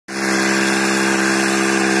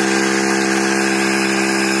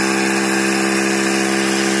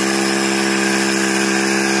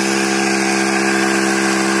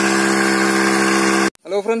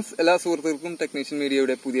Hello friends, എല്ലാ സുഹൃത്തുക്കൾക്കും technician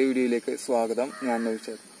മീഡിയയുടെ പുതിയ വീഡിയോയിലേക്ക് സ്വാഗതം. ഞാൻ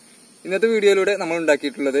നൗഷാദ്. ഇന്നത്തെ വീഡിയോയിലൂടെ നമ്മൾ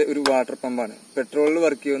ഉണ്ടാക്കിയിട്ടുള്ളത് ഒരു വാട്ടർ പമ്പാണ്. പെട്രോളിൽ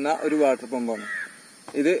വർക്ക് ചെയ്യുന്ന ഒരു വാട്ടർ പമ്പാണ്.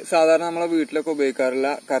 ഇത് സാധാരണ നമ്മളെ വീട്ടിലൊക്കെ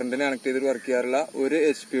ഉപയോഗിക്കാറുള്ള കറണ്ടിന് കണക്ട് ചെയ്ത് വർക്ക് ചെയ്യാറുള്ള ഒരു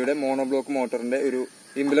HP മോണോ ബ്ലോക്ക് മോട്ടറിന്റെ ഒരു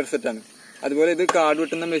ഇംപെല്ലർ സെറ്റാണ്. അതുപോലെ ഇത് കാട്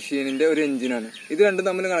വെട്ടുന്ന മെഷീനിന്റെ ഒരു എഞ്ചിനാണ്. ഇത് രണ്ടും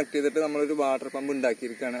തമ്മിൽ കണക്ട് ചെയ്തിട്ട് നമ്മളൊരു വാട്ടർ പമ്പ്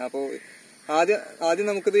ഉണ്ടാക്കിയിരിക്കുകയാണ്. അപ്പോൾ ആദ്യം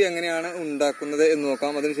നമുക്കിത് എങ്ങനെയാണ് ഉണ്ടാക്കുന്നത് എന്ന്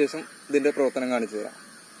നോക്കാം. അതിനുശേഷം ഇതിന്റെ പ്രവർത്തനം കാണിച്ചു തരാം.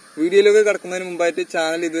 വീഡിയോയിലൊക്കെ കടക്കുന്നതിന് മുമ്പായിട്ട്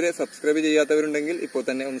ചാനൽ ഇതുവരെ സബ്സ്ക്രൈബ് ചെയ്യാത്തവരുണ്ടെങ്കിൽ ഇപ്പോൾ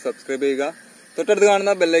തന്നെ ഒന്ന് സബ്സ്ക്രൈബ് ചെയ്യുക. തൊട്ടടുത്ത്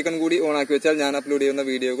കാണുന്ന ബെല്ലൈക്കൺ കൂടി ഓൺ ആക്കി വെച്ചാൽ ഞാൻ അപ്ലോഡ് ചെയ്യുന്ന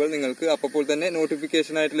വീഡിയോകൾ നിങ്ങൾക്ക് അപ്പോൾ തന്നെ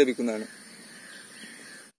നോട്ടിഫിക്കേഷൻ ആയിട്ട് ലഭിക്കുന്നതാണ്.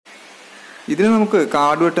 ഇതിന് നമുക്ക്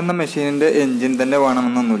കാട് വെട്ടുന്ന മെഷീനിന്റെ എഞ്ചിൻ തന്നെ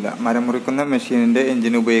വേണമെന്നൊന്നുമില്ല. മരം മുറിക്കുന്ന മെഷീനിന്റെ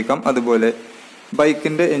എഞ്ചിൻ ഉപയോഗിക്കാം, അതുപോലെ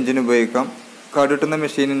ബൈക്കിന്റെ എഞ്ചിൻ ഉപയോഗിക്കാം. കാട് വെട്ടുന്ന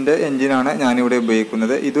മെഷീനിന്റെ എഞ്ചിനാണ് ഞാനിവിടെ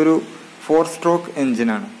ഉപയോഗിക്കുന്നത്. ഇതൊരു 4 സ്ട്രോക്ക്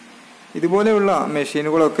എഞ്ചിനാണ്. ഇതുപോലെയുള്ള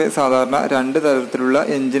മെഷീനുകളൊക്കെ സാധാരണ 2 തരത്തിലുള്ള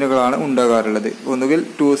എഞ്ചിനുകളാണ് ഉണ്ടാകാറുള്ളത്. ഒന്നുകിൽ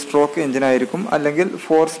 2 സ്ട്രോക്ക് എഞ്ചിനായിരിക്കും, അല്ലെങ്കിൽ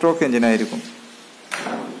 4 സ്ട്രോക്ക് എഞ്ചിനായിരിക്കും.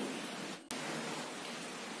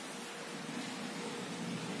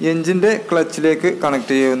 എഞ്ചിന്റെ ക്ലച്ചിലേക്ക്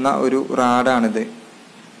കണക്ട് ചെയ്യുന്ന ഒരു റാഡാണിത്.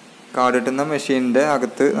 കാടിട്ടുന്ന മെഷീനിന്റെ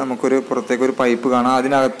അകത്ത് നമുക്കൊരു പുറത്തേക്ക് ഒരു പൈപ്പ് കാണാം.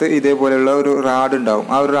 അതിനകത്ത് ഇതേപോലെയുള്ള ഒരു റാഡ് ഉണ്ടാവും.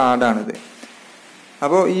 ആ ഒരു റാഡാണിത്.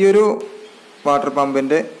 അപ്പോൾ ഈ ഒരു വാട്ടർ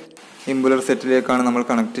പമ്പിന്റെ ഇംപെല്ലർ സെറ്റിലേക്കാണ് നമ്മൾ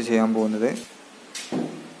കണക്ട് ചെയ്യാൻ പോകുന്നത്.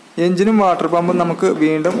 എഞ്ചിനും വാട്ടർ പമ്പും നമുക്ക്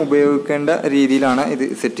വീണ്ടും ഉപയോഗിക്കേണ്ട രീതിയിലാണ് ഇത്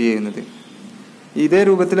സെറ്റ് ചെയ്യുന്നത്. ഇതേ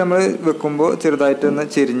രൂപത്തിൽ നമ്മൾ വെക്കുമ്പോൾ ചെറുതായിട്ടൊന്ന്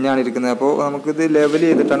ചെരിഞ്ഞാണ് ഇരിക്കുന്നത്. അപ്പോൾ നമുക്കിത് ലെവൽ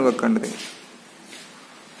ചെയ്തിട്ടാണ് വെക്കേണ്ടത്.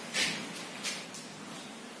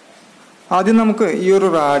 ആദ്യം നമുക്ക് ഈ ഒരു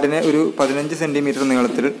റാഡിനെ ഒരു 15 സെന്റിമീറ്റർ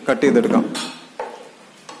നീളത്തിൽ കട്ട് ചെയ്തെടുക്കാം.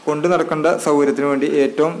 കൊണ്ടു നടക്കേണ്ട സൗകര്യത്തിന് വേണ്ടി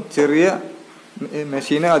ഏറ്റവും ചെറിയ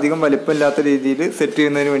മെഷീന് അധികം വലിപ്പമില്ലാത്ത രീതിയിൽ സെറ്റ്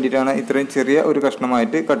ചെയ്യുന്നതിന് വേണ്ടിയിട്ടാണ് ഇത്രയും ചെറിയ ഒരു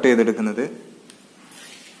കഷ്ണമായിട്ട് കട്ട് ചെയ്തെടുക്കുന്നത്.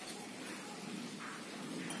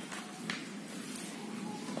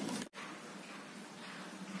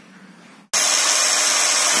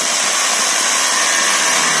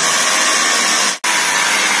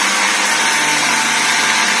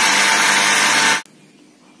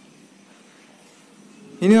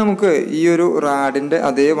 ഇനി നമുക്ക് ഈ ഒരു റാഡിന്റെ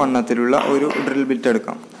അതേ വണ്ണത്തിലുള്ള ഒരു ഡ്രിൽ ബിറ്റ്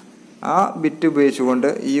എടുക്കാം. ആ ബിറ്റ് ഉപയോഗിച്ചുകൊണ്ട്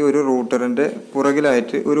ഈ ഒരു റൂട്ടറിന്റെ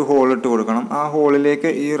പുറകിലായിട്ട് ഒരു ഹോൾ ഇട്ട് കൊടുക്കണം. ആ ഹോളിലേക്ക്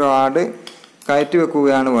ഈ റാഡ് കയറ്റി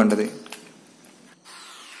വെക്കുകയാണ് വേണ്ടത്.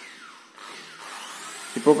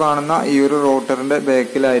 ഇപ്പോൾ കാണുന്ന ഈ ഒരു റൂട്ടറിന്റെ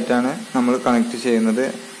ബാക്കിലായിട്ടാണ് നമ്മൾ കണക്ട് ചെയ്യുന്നത്.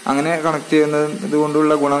 അങ്ങനെ കണക്ട് ചെയ്യുന്നത്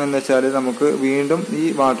കൊണ്ടുള്ള ഗുണം എന്ന് വെച്ചാൽ നമുക്ക് വീണ്ടും ഈ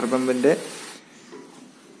വാട്ടർ പമ്പിന്റെ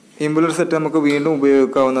ഇംപെല്ലർ സെറ്റ് നമുക്ക് വീണ്ടും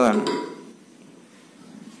ഉപയോഗിക്കാവുന്നതാണ്.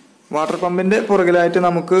 വാട്ടർ പമ്പിന്റെ പുറകിലായിട്ട്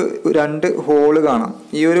നമുക്ക് 2 ഹോള് കാണാം.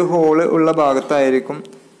 ഈ ഒരു ഹോള് ഉള്ള ഭാഗത്തായിരിക്കും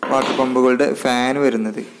വാട്ടർ പമ്പുകളുടെ ഫാൻ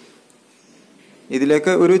വരുന്നത്.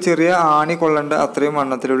 ഇതിലേക്ക് ഒരു ചെറിയ ആണി കൊള്ളേണ്ട അത്രയും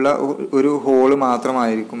വണ്ണത്തിലുള്ള ഒരു ഹോള്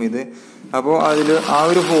മാത്രമായിരിക്കും ഇത്. അപ്പോൾ ആ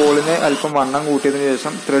ഒരു ഹോളിനെ അല്പം വണ്ണം കൂട്ടിയതിനു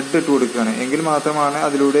ശേഷം ത്രെഡ് ഇട്ട് കൊടുക്കുകയാണ്. എങ്കിൽ മാത്രമാണ്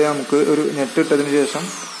അതിലൂടെ നമുക്ക് ഒരു നെറ്റ് ഇട്ടതിന് ശേഷം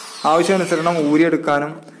ആവശ്യാനുസരണം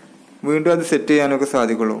ഊരിയെടുക്കാനും വീണ്ടും അത് സെറ്റ് ചെയ്യാനൊക്കെ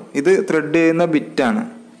സാധിക്കുള്ളൂ. ഇത് ത്രെഡ് ചെയ്യുന്ന ബിറ്റാണ്.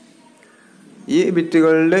 ഈ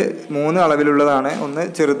ബിറ്റുകളിൽ 3 അളവിലുള്ളതാണ്. ഒന്ന്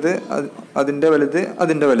ചെറുത്, അതിൻ്റെ വലുത്,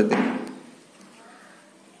 അതിൻ്റെ വലുത്.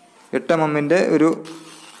 8 mm ഒരു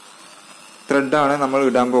ത്രെഡാണ് നമ്മൾ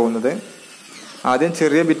ഇടാൻ പോകുന്നത്. ആദ്യം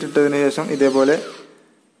ചെറിയ ബിറ്റ് ഇട്ടതിന് ശേഷം ഇതേപോലെ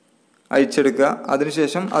അയച്ചെടുക്കുക.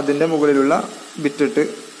 അതിനുശേഷം അതിൻ്റെ മുകളിലുള്ള ബിറ്റിട്ട്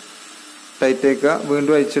ടൈറ്റ് ആക്കുക.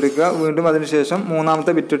 വീണ്ടും അയച്ചെടുക്കുക. വീണ്ടും അതിനുശേഷം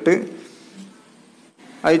 3ാമത്തെ ബിറ്റിട്ട്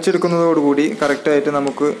അയച്ചെടുക്കുന്നതോടുകൂടി കറക്റ്റായിട്ട്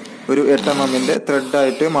നമുക്ക് ഒരു 8 mm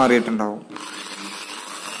ത്രെഡായിട്ട് മാറിയിട്ടുണ്ടാവും.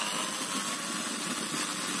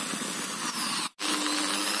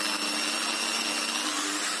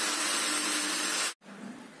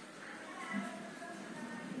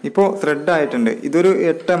 ഇപ്പോൾ ത്രെഡ് ആയിട്ടുണ്ട്. ഇതൊരു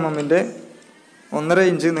 8 mm 1.5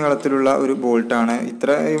 ഇഞ്ച് നീളത്തിലുള്ള ഒരു ബോൾട്ടാണ്.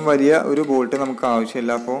 ഇത്രയും വലിയ ഒരു ബോൾട്ട് നമുക്ക്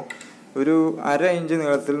ആവശ്യമില്ല. അപ്പോൾ ഒരു 1/2 ഇഞ്ച്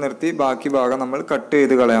നീളത്തിൽ നിർത്തി ബാക്കി ഭാഗം നമ്മൾ കട്ട്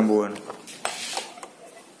ചെയ്ത് കളയാൻ പോവുകയാണ്.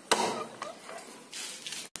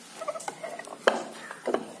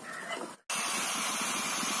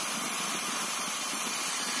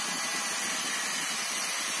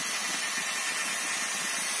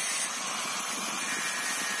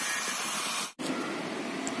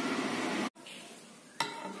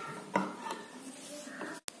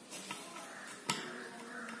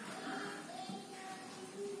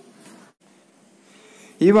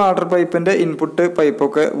 ഈ വാട്ടർ പൈപ്പിന്റെ ഇൻപുട്ട്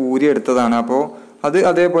പൈപ്പൊക്കെ ഊരിയെടുത്തതാണ്. അപ്പോൾ അത്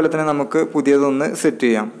അതേപോലെ തന്നെ നമുക്ക് പുതിയതൊന്ന് സെറ്റ്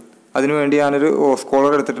ചെയ്യാം. അതിനുവേണ്ടി ഞാനൊരു ഓസ്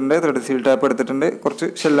കോളർ എടുത്തിട്ടുണ്ട്, ത്രെഡ് സീൽ ടാപ്പ് എടുത്തിട്ടുണ്ട്, കുറച്ച്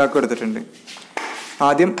ഷെല്ലാക്ക് എടുത്തിട്ടുണ്ട്.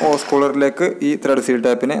 ആദ്യം ഓസ് കോളറിലേക്ക് ഈ ത്രെഡ് സീൽ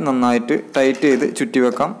ടാപ്പിനെ നന്നായിട്ട് ടൈറ്റ് ചെയ്ത് ചുറ്റി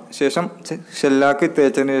വെക്കാം. ശേഷം ഷെല്ലാക്ക്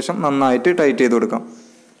തേച്ചതിന് ശേഷം നന്നായിട്ട് ടൈറ്റ് ചെയ്ത് കൊടുക്കാം.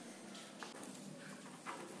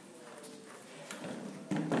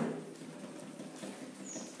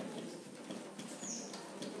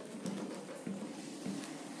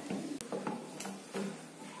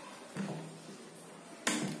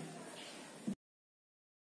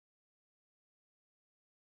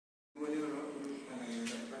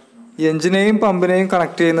 എഞ്ചിനെയും പമ്പിനെയും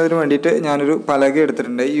കണക്ട് ചെയ്യുന്നതിന് വേണ്ടിയിട്ട് ഞാനൊരു പലക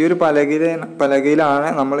എടുത്തിട്ടുണ്ട്. ഈ ഒരു പലകയിലാണ്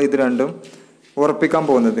നമ്മൾ ഇത് രണ്ടും ഉറപ്പിക്കാൻ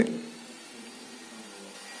പോകുന്നത്.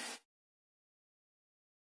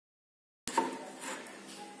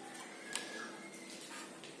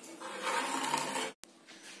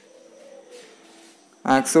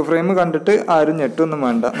 ആക്സോ ഫ്രെയിം കണ്ടിട്ട് ആരും ഞെട്ടൊന്നും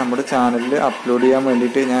വേണ്ട. നമ്മുടെ ചാനലിൽ അപ്ലോഡ് ചെയ്യാൻ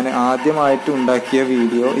വേണ്ടിയിട്ട് ഞാൻ ആദ്യമായിട്ട് ഉണ്ടാക്കിയ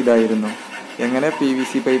വീഡിയോ ഇതായിരുന്നു, എങ്ങനെ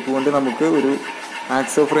PVC പൈപ്പ് കൊണ്ട് നമുക്ക് ഒരു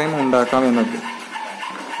ആക്സോ ഫ്രെയിം ഉണ്ടാക്കാം എന്നത്.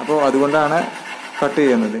 അപ്പോൾ അതുകൊണ്ടാണ് കട്ട്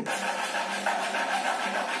ചെയ്യുന്നത്.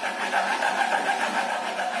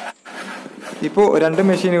 ഇപ്പോൾ രണ്ട്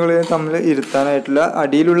മെഷീനുകളിൽ തമ്മിൽ ഇരുത്താനായിട്ടുള്ള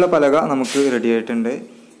അടിയിലുള്ള പലക നമുക്ക് റെഡി ആയിട്ടുണ്ട്.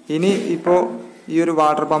 ഇനി ഇപ്പോൾ ഈ ഒരു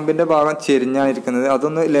വാട്ടർ പമ്പിൻ്റെ ഭാഗം ചെരിഞ്ഞാണ് ഇരിക്കുന്നത്.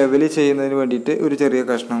 അതൊന്ന് ലെവൽ ചെയ്യുന്നതിന് വേണ്ടിയിട്ട് ഒരു ചെറിയ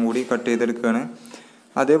കഷ്ണം കൂടി കട്ട് ചെയ്തെടുക്കുകയാണ്.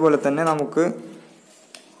 അതേപോലെ തന്നെ നമുക്ക്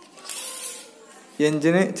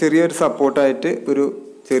എഞ്ചിന് ചെറിയൊരു സപ്പോർട്ടായിട്ട് ഒരു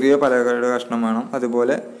ചെറിയ പലകയുടെ കഷ്ണം വേണം.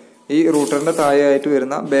 അതുപോലെ ഈ റൂട്ടറിൻ്റെ താഴെയായിട്ട്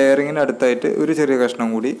വരുന്ന ബെയറിങ്ങിന് അടുത്തായിട്ട് ഒരു ചെറിയ കഷ്ണം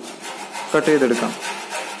കൂടി കട്ട് ചെയ്തെടുക്കാം.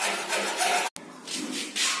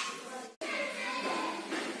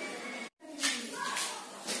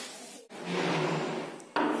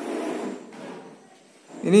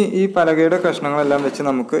 ഇനി ഈ പലകയുടെ കഷ്ണങ്ങളെല്ലാം വെച്ച്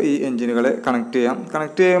നമുക്ക് ഈ എഞ്ചിനുകളെ കണക്ട് ചെയ്യാം.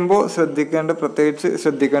 കണക്ട് ചെയ്യുമ്പോൾ പ്രത്യേകിച്ച്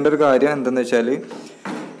ശ്രദ്ധിക്കേണ്ട ഒരു കാര്യം എന്തെന്ന് വെച്ചാൽ,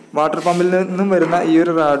 വാട്ടർ പമ്പിൽ നിന്നും വരുന്ന ഈ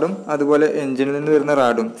ഒരു റാഡും അതുപോലെ എഞ്ചിനിൽ നിന്ന് വരുന്ന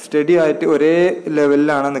റാഡും സ്റ്റഡി ആയിട്ട് ഒരേ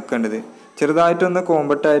ലെവലിലാണ് നിൽക്കേണ്ടത്. ചെറുതായിട്ടൊന്ന്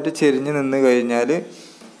കോമ്പട്ടായിട്ട് ചെരിഞ്ഞ് നിന്ന് കഴിഞ്ഞാൽ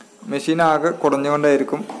മെഷീൻ ആകെ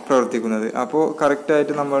കുടഞ്ഞുകൊണ്ടായിരിക്കും പ്രവർത്തിക്കുന്നത്. അപ്പോൾ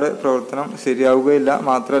കറക്റ്റായിട്ട് നമ്മുടെ പ്രവർത്തനം ശരിയാവുകയില്ല.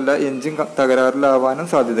 മാത്രമല്ല എഞ്ചിൻ തകരാറിലാവാനും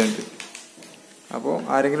സാധ്യതയുണ്ട്. അപ്പോൾ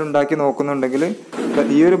ആരെങ്കിലും ഉണ്ടാക്കി നോക്കുന്നുണ്ടെങ്കിൽ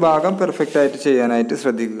ഈ ഒരു ഭാഗം പെർഫെക്റ്റ് ആയിട്ട് ചെയ്യാനായിട്ട്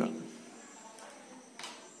ശ്രദ്ധിക്കുക.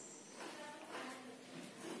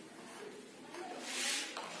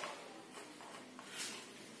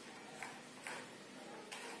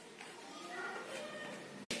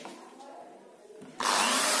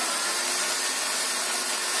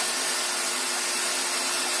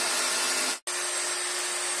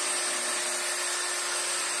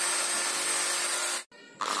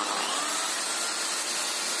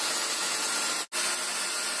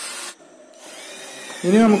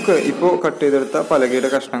 ഇനി നമുക്ക് ഇപ്പോൾ കട്ട് ചെയ്തെടുത്ത പലകയുടെ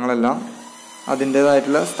കഷ്ണങ്ങളെല്ലാം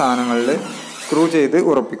അതിൻ്റേതായിട്ടുള്ള സ്ഥാനങ്ങളിൽ സ്ക്രൂ ചെയ്ത്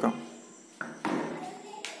ഉറപ്പിക്കാം.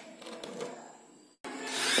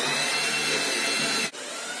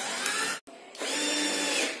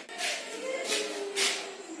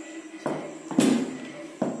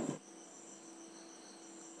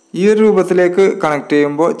 ഈ ഒരു രൂപത്തിലേക്ക് കണക്ട്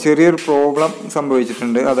ചെയ്യുമ്പോൾ ചെറിയൊരു പ്രോബ്ലം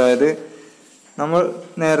സംഭവിച്ചിട്ടുണ്ട്. അതായത് നമ്മൾ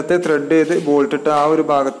നേരത്തെ ത്രെഡ് ചെയ്ത് ബോൾട്ടിട്ട് ആ ഒരു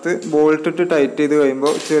ഭാഗത്ത് ബോൾട്ടിട്ട് ടൈറ്റ് ചെയ്ത്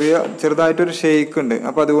കഴിയുമ്പോൾ ചെറുതായിട്ടൊരു ഷെയ്ക്ക് ഉണ്ട്.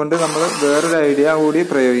 അപ്പോൾ അതുകൊണ്ട് നമ്മൾ വേറൊരു ഐഡിയ കൂടി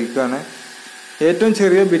പ്രയോഗിക്കുകയാണ്. ഏറ്റവും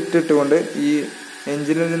ചെറിയ ബിറ്റ് ഇട്ടുകൊണ്ട് ഈ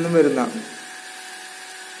എഞ്ചിനിൽ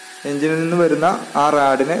നിന്ന് വരുന്ന ആ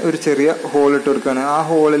റാഡിന് ഒരു ചെറിയ ഹോൾ ഇട്ട് കൊടുക്കുകയാണ്. ആ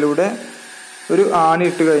ഹോളിലൂടെ ഒരു ആണി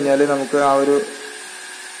ഇട്ട് കഴിഞ്ഞാൽ നമുക്ക് ആ ഒരു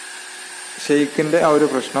ഷെയ്ക്കിൻ്റെ ആ ഒരു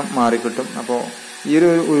പ്രശ്നം മാറിക്കിട്ടും. അപ്പോൾ ഈ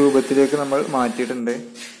ഒരു രൂപത്തിലേക്ക് നമ്മൾ മാറ്റിയിട്ടുണ്ട്.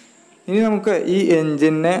 ഇനി നമുക്ക് ഈ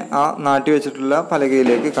എഞ്ചിനെ ആ നാട്ടി വെച്ചിട്ടുള്ള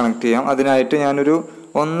പലകയിലേക്ക് കണക്ട് ചെയ്യാം. അതിനായിട്ട് ഞാനൊരു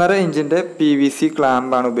 1.5 ഇഞ്ചിൻ്റെ PVC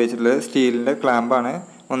ക്ലാമ്പാണ് ഉപയോഗിച്ചിട്ടുള്ളത്. സ്റ്റീലിൻ്റെ ക്ലാമ്പാണ്.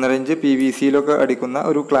 1.5 ഇഞ്ച് PVCയിലൊക്കെ അടിക്കുന്ന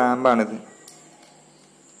ഒരു ക്ലാമ്പാണിത്.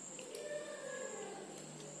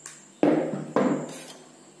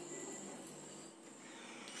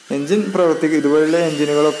 എഞ്ചിൻ ഇതുപോലുള്ള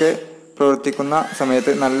എഞ്ചിനുകളൊക്കെ പ്രവർത്തിക്കുന്ന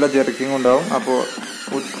സമയത്ത് നല്ല ജെർക്കിങ് ഉണ്ടാവും. അപ്പോൾ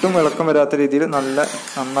ഒട്ടും ഇളക്കം വരാത്ത രീതിയിൽ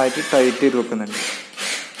നന്നായിട്ട് ടൈറ്റ് ചെയ്ത് വെക്കുന്നുണ്ട്.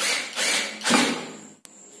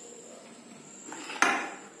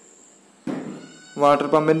 വാട്ടർ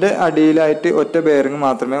പമ്പിൻ്റെ അടിയിലായിട്ട് ഒറ്റ ബെയറിങ്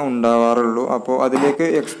മാത്രമേ ഉണ്ടാവാറുള്ളൂ. അപ്പോൾ അതിലേക്ക്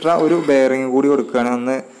എക്സ്ട്രാ ഒരു ബെയറിങ് കൂടി കൊടുക്കുകയാണ്.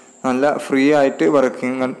 ഒന്ന് നല്ല ഫ്രീ ആയിട്ട്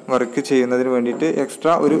വർക്ക് ചെയ്യുന്നതിന് വേണ്ടിയിട്ട്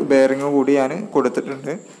എക്സ്ട്രാ ഒരു ബെയറിങ് കൂടി ഞാൻ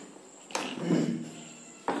കൊടുത്തിട്ടുണ്ട്.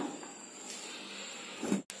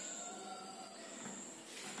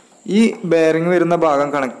 ഈ ബെയറിങ് വരുന്ന ഭാഗം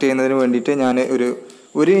കണക്ട് ചെയ്യുന്നതിന് വേണ്ടിയിട്ട് ഞാൻ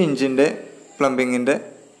ഒരു ഇഞ്ചിൻ്റെ പ്ലംബിങ്ങിൻ്റെ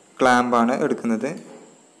ക്ലാമ്പാണ് എടുക്കുന്നത്.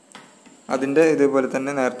 അതിൻ്റെ ഇതേപോലെ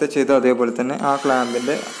തന്നെ നേരത്തെ ചെയ്ത അതേപോലെ തന്നെ ആ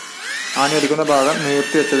ക്ലാമ്പിൻ്റെ ആണി എടുക്കുന്ന ഭാഗം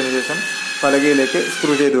നീർത്തി വെച്ചതിന് ശേഷം പലകയിലേക്ക്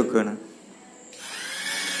സ്ക്രൂ ചെയ്ത് വെക്കുകയാണ്.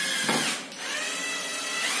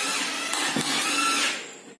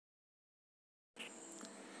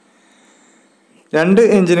 രണ്ട്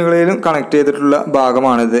എഞ്ചിനുകളിലും കണക്ട് ചെയ്തിട്ടുള്ള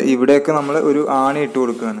ഭാഗമാണിത്. ഇവിടെയൊക്കെ നമ്മൾ ഒരു ആണി ഇട്ട്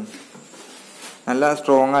കൊടുക്കുകയാണ്. നല്ല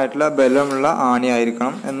സ്ട്രോങ് ആയിട്ടുള്ള ബലമുള്ള ആണി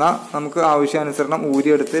ആയിരിക്കണം. എന്നാൽ നമുക്ക് ആവശ്യാനുസരണം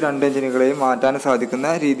ഊരിയെടുത്ത് രണ്ട് എഞ്ചിനുകളെയും മാറ്റാൻ സാധിക്കുന്ന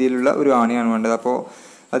രീതിയിലുള്ള ഒരു ആണിയാണ് വേണ്ടത്. അപ്പോൾ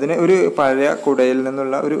അതിന് ഒരു പഴയ കുടയിൽ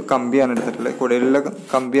നിന്നുള്ള ഒരു കമ്പിയാണ് എടുത്തിട്ടുള്ളത്. കുടയിലുള്ള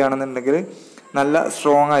കമ്പിയാണെന്നുണ്ടെങ്കിൽ നല്ല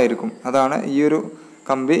സ്ട്രോങ് ആയിരിക്കും. അതാണ് ഈ ഒരു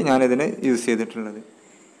കമ്പി ഞാനിതിന് യൂസ് ചെയ്തിട്ടുള്ളത്.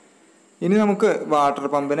 ഇനി നമുക്ക് വാട്ടർ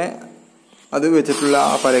പമ്പിനെ അത് വെച്ചിട്ടുള്ള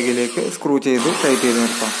ആ പലകയിലേക്ക് സ്ക്രൂ ചെയ്ത് ടൈറ്റ് ചെയ്ത്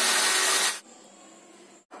നിർത്താം.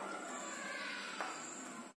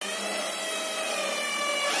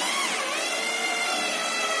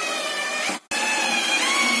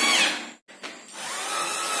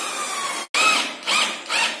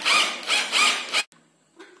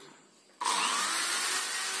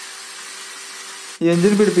 ഈ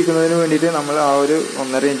എഞ്ചിൻ പിടിപ്പിക്കുന്നതിന് വേണ്ടിയിട്ട് നമ്മൾ ആ ഒരു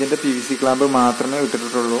 1.5 ഇഞ്ചിൻ്റെ PVC ക്ലാമ്പ് മാത്രമേ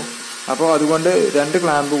ഇട്ടിട്ടുള്ളൂ. അപ്പോൾ അതുകൊണ്ട് 2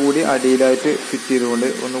 ക്ലാമ്പ് കൂടി അടിയിലായിട്ട് ഫിറ്റ് ചെയ്തുകൊണ്ട്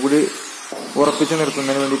ഒന്നുകൂടി ഉറപ്പിച്ച്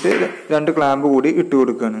നിർത്തുന്നതിന് വേണ്ടിയിട്ട് 2 ക്ലാമ്പ് കൂടി ഇട്ട്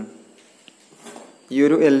കൊടുക്കുകയാണ്. ഈ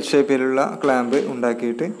ഒരു L ഷേപ്പിലുള്ള ക്ലാമ്പ്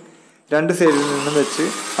ഉണ്ടാക്കിയിട്ട് 2 സൈഡിൽ നിന്നും വെച്ച്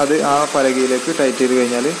അത് ആ പലകയിലേക്ക് ടൈറ്റ് ചെയ്ത്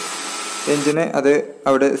കഴിഞ്ഞാൽ എഞ്ചിന് അത്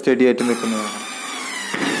അവിടെ സ്റ്റഡി ആയിട്ട് നിൽക്കുന്നതാണ്.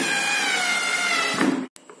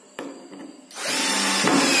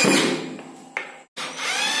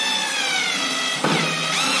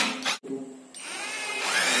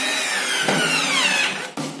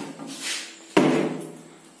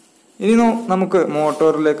 ഇനി നമുക്ക്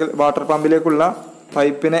മോട്ടോറിലേക്ക് വാട്ടർ പമ്പിലേക്കുള്ള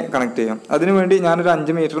പൈപ്പിനെ കണക്ട് ചെയ്യാം. അതിനുവേണ്ടി ഞാനൊരു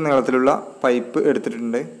 5 മീറ്റർ നീളത്തിലുള്ള പൈപ്പ്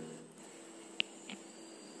എടുത്തിട്ടുണ്ട്.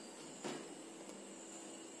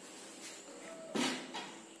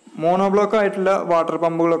 മോണോബ്ലോക്ക് ആയിട്ടുള്ള വാട്ടർ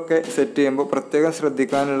പമ്പുകളൊക്കെ സെറ്റ് ചെയ്യുമ്പോൾ പ്രത്യേകം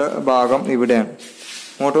ശ്രദ്ധിക്കാനുള്ള ഭാഗം ഇവിടെയാണ്.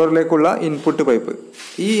 മോട്ടോറിലേക്കുള്ള ഇൻപുട്ട് പൈപ്പ്.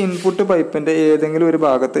 ഈ ഇൻപുട്ട് പൈപ്പിൻ്റെ ഏതെങ്കിലും ഒരു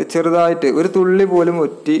ഭാഗത്ത് ചെറുതായിട്ട് ഒരു തുള്ളി പോലും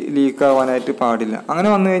ഒറ്റി ലീക്ക് ആവാനായിട്ട് പാടില്ല. അങ്ങനെ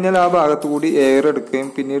വന്നു കഴിഞ്ഞാൽ ആ ഭാഗത്തു കൂടി എയർ എടുക്കുകയും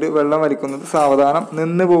പിന്നീട് വെള്ളം വലിക്കുന്നത് സാവധാനം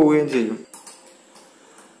നിന്ന് പോവുകയും ചെയ്യും.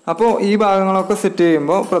 അപ്പോൾ ഈ ഭാഗങ്ങളൊക്കെ സെറ്റ്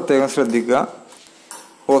ചെയ്യുമ്പോൾ പ്രത്യേകം ശ്രദ്ധിക്കുക.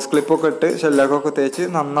 ഹോസ് ക്ലിപ്പൊക്കെ ഇട്ട് ഷെല്ലാക്കൊക്കെ തേച്ച്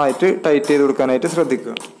നന്നായിട്ട് ടൈറ്റ് ചെയ്ത് കൊടുക്കാനായിട്ട്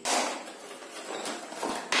ശ്രദ്ധിക്കുക.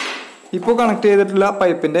 ഇപ്പോൾ കണക്ട് ചെയ്തിട്ടുള്ള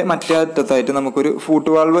പൈപ്പിൻ്റെ മറ്റേ അറ്റത്തായിട്ട് നമുക്കൊരു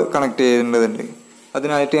ഫൂട്ട് വാൾവ് കണക്ട് ചെയ്യേണ്ടതുണ്ട്.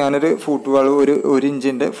 അതിനായിട്ട് ഞാനൊരു ഫൂട്ട് വാൾവ് 1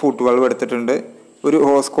 ഇഞ്ചിൻ്റെ ഫൂട്ട് വാൾവ് എടുത്തിട്ടുണ്ട്. ഒരു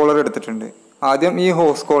ഹോസ് കോളർ എടുത്തിട്ടുണ്ട്. ആദ്യം ഈ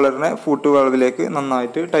ഹോസ് കോളറിനെ ഫൂട്ട് വാൾവിലേക്ക്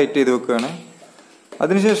നന്നായിട്ട് ടൈറ്റ് ചെയ്ത് വെക്കുകയാണ്.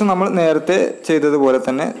 അതിനുശേഷം നമ്മൾ നേരത്തെ ചെയ്തതുപോലെ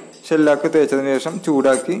തന്നെ ഷെല്ലാക്ക് തേച്ചതിന് ശേഷം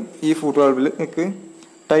ചൂടാക്കി ഈ ഫൂട്ട് വാൾവിലേക്ക്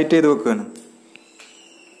ടൈറ്റ് ചെയ്ത് വെക്കുകയാണ്.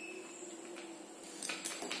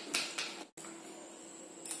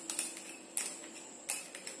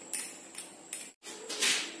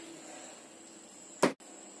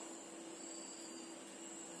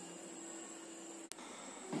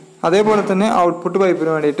 അതേപോലെ തന്നെ ഔട്ട്പുട്ട് പൈപ്പിന്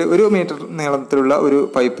വേണ്ടിയിട്ട് 1 മീറ്റർ നീളത്തിലുള്ള ഒരു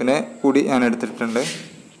പൈപ്പിനെ കൂടി ഞാൻ എടുത്തിട്ടുണ്ട്.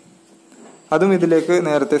 അതും ഇതിലേക്ക്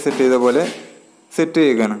നേരത്തെ സെറ്റ് ചെയ്ത പോലെ സെറ്റ്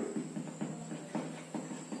ചെയ്യുകയാണ്.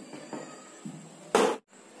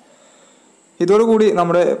 ഇതോടുകൂടി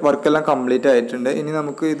നമ്മുടെ വർക്കെല്ലാം കംപ്ലീറ്റ് ആയിട്ടുണ്ട്. ഇനി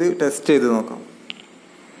നമുക്ക് ഇത് ടെസ്റ്റ് ചെയ്ത് നോക്കാം.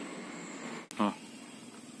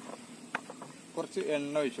 കുറച്ച്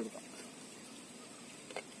എണ്ണ ഒഴിച്ചു കൊടുക്കാം.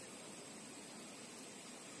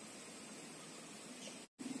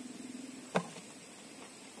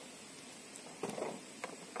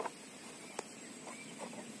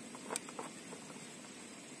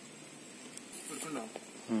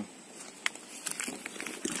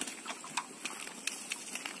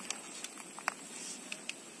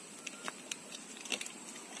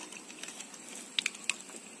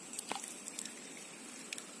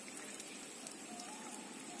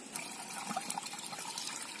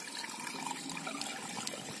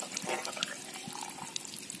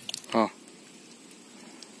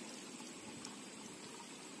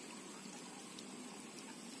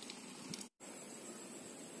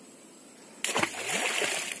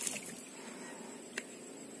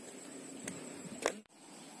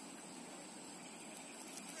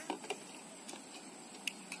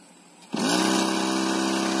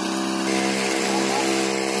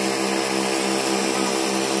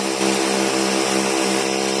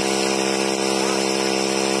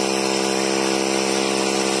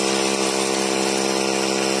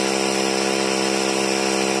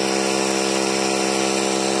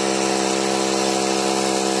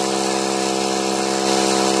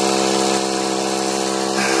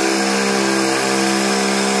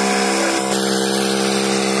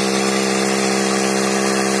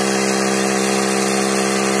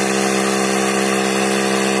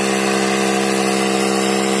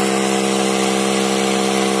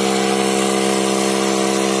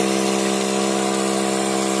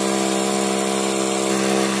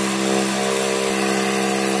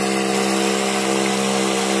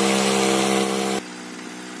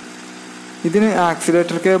 ഇതിന്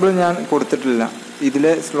ആക്സിലേറ്റർ കേബിൾ ഞാൻ കൊടുത്തിട്ടില്ല.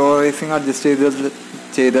 ഇതിലെ സ്ലോ റൈസിങ് അഡ്ജസ്റ്റ്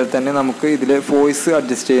ചെയ്താൽ തന്നെ നമുക്ക് ഇതിലെ ഫോഴ്സ്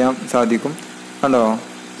അഡ്ജസ്റ്റ് ചെയ്യാൻ സാധിക്കും. കണ്ടോ,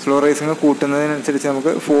 സ്ലോ റൈസിങ് കൂട്ടുന്നതിനനുസരിച്ച്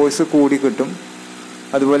നമുക്ക് ഫോഴ്സ് കൂടി കിട്ടും.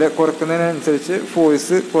 അതുപോലെ കുറയ്ക്കുന്നതിനനുസരിച്ച്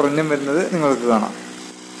ഫോഴ്സ് കുറഞ്ഞും വരുന്നത് നിങ്ങൾക്ക് കാണാം.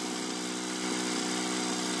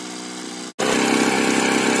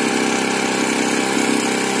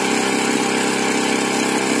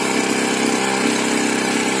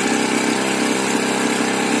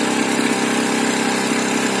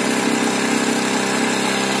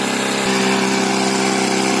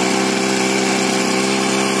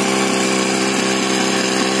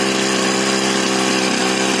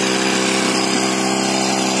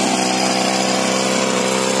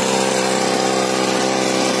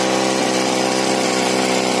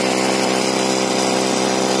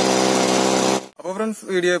 ഫ്രണ്ട്സ്,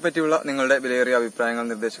 വീഡിയോയെ പറ്റിയുള്ള നിങ്ങളുടെ വിലയേറിയ അഭിപ്രായങ്ങളും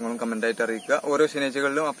നിർദ്ദേശങ്ങളും കമന്റായിട്ട് അറിയിക്കുക. ഓരോ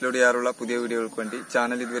ശനിയാഴ്ചകളിലും അപ്ലോഡ് ചെയ്യാറുള്ള പുതിയ വീഡിയോകൾക്ക് വേണ്ടി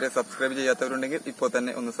ചാനൽ ഇതുവരെ സബ്സ്ക്രൈബ് ചെയ്യാത്തവരുണ്ടെങ്കിൽ ഇപ്പോൾ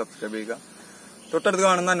തന്നെ ഒന്ന് സബ്സ്ക്രൈബ് ചെയ്യുക. തൊട്ടടുത്ത്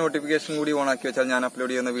കാണുന്ന നോട്ടിഫിക്കേഷൻ കൂടി ഓൺ ആക്കി വെച്ചാൽ ഞാൻ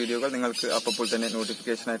അപ്ലോഡ് ചെയ്യുന്ന വീഡിയോകൾ നിങ്ങൾക്ക് അപ്പോൾ തന്നെ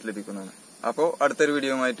നോട്ടിഫിക്കേഷൻ ആയിട്ട് ലഭിക്കുന്നതാണ്. അപ്പോൾ അടുത്തൊരു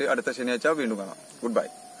വീഡിയോയുമായിട്ട് അടുത്ത ശനിയാഴ്ച വീണ്ടും കാണാം. Good bye.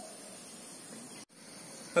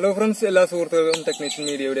 ഹലോ ഫ്രണ്ട്സ്, എല്ലാ സുഹൃത്തുക്കൾക്കും ടെക്നീഷ്യൻ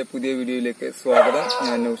മീഡിയയുടെ പുതിയ വീഡിയോയിലേക്ക് സ്വാഗതം.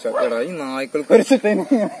 ഞാൻ നൗഷാദ്. ഈ നായ്ക്കൾക്ക്